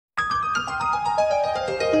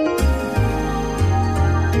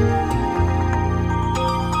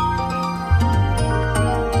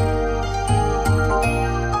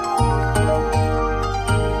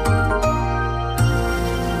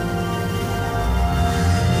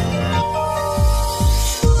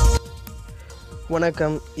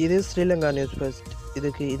வணக்கம். இது Sri Lanka news first.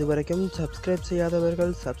 இதுக்கு இதுவரைக்கும் சப்ஸ்கிரைப்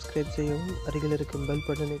செய்யாதவர்கள் சப்ஸ்கிரைப் செய்யவும், அருகில் இருக்கும் பெல்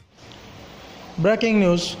பட்டனை. Breaking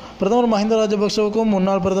news. பிரதமர் மஹிந்த ராஜபக்சவுக்கும்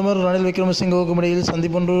முன்னாள் பிரதமர் ரணில் விக்ரமசிங்கவுக்கும் இடையில்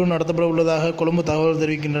சந்திப்பொன்று நடத்தப்பட உள்ளதாக கொழும்பு தகவல்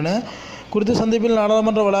தெரிவிக்கின்றன. குறித்த சந்திப்பில்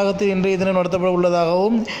நாடாளுமன்ற வளாகத்தில் இன்றைய தினம் நடத்தப்பட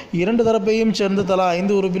உள்ளதாகவும், இரண்டு தரப்பையும் சேர்ந்து தலா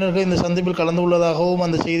 5 உறுப்பினர்கள் இந்த சந்திப்பில் கலந்து உள்ளதாகவும்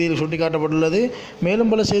அந்த செய்தியில் சுட்டிக்காட்டப்பட்டுள்ளது.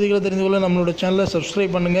 மேலும் பல செய்திகளை தெரிந்து கொள்ள நம்மளோட சேனலை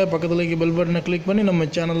சப்ஸ்கிரைப் பண்ணுங்கள். பக்கத்தில் பெல் பட்டனை கிளிக் பண்ணி நம்ம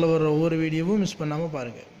சேனலில் வர ஒவ்வொரு வீடியோவும் மிஸ் பண்ணாமல்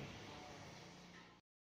பாருங்கள்.